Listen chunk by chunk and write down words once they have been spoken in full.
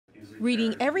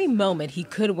reading every moment he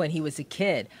could when he was a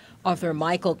kid. Author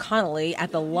Michael Connelly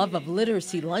at the Love of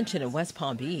Literacy Luncheon in West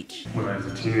Palm Beach. When I was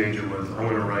a teenager, I want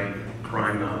to write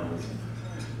crime novels,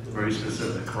 very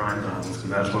specific crime novels, because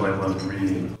that's what I loved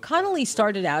reading. Connelly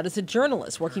started out as a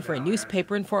journalist working for a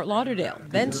newspaper in Fort Lauderdale,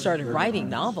 then started writing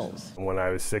novels. When I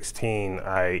was 16,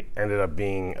 I ended up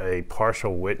being a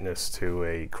partial witness to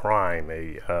a crime,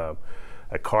 a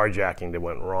carjacking that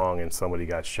went wrong and somebody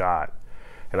got shot.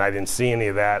 And I didn't see any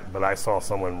of that, but I saw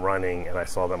someone running and I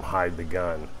saw them hide the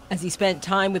gun. As he spent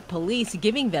time with police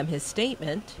giving them his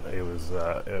statement. It was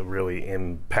a really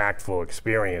impactful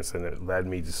experience, and it led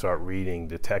me to start reading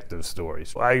detective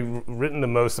stories. I've written the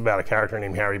most about a character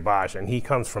named Harry Bosch, and he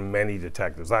comes from many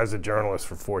detectives. I was a journalist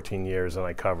for 14 years and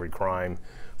I covered crime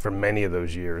for many of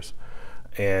those years.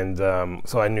 And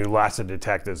so I knew lots of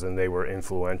detectives, and they were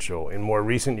influential. In more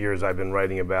recent years, I've been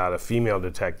writing about a female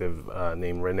detective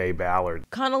named Renee Ballard.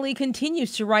 Connelly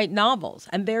continues to write novels,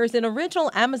 and there's an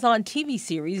original Amazon TV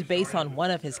series based on one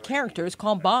of his characters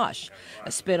called Bosch.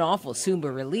 A spin-off will soon be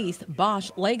released, Bosch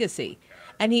Legacy.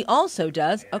 And he also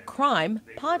does a crime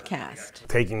podcast.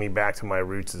 Taking me back to my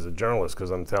roots as a journalist,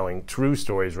 because I'm telling true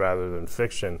stories rather than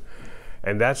fiction.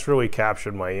 And that's really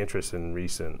captured my interest in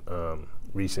recent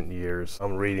years.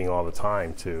 I'm reading all the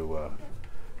time to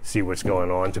see what's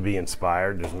going on, to be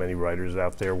inspired. There's many writers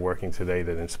out there working today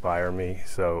that inspire me.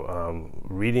 So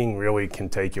reading really can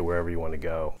take you wherever you want to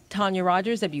go. Tanya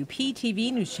Rogers,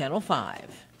 WPTV News Channel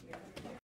 5.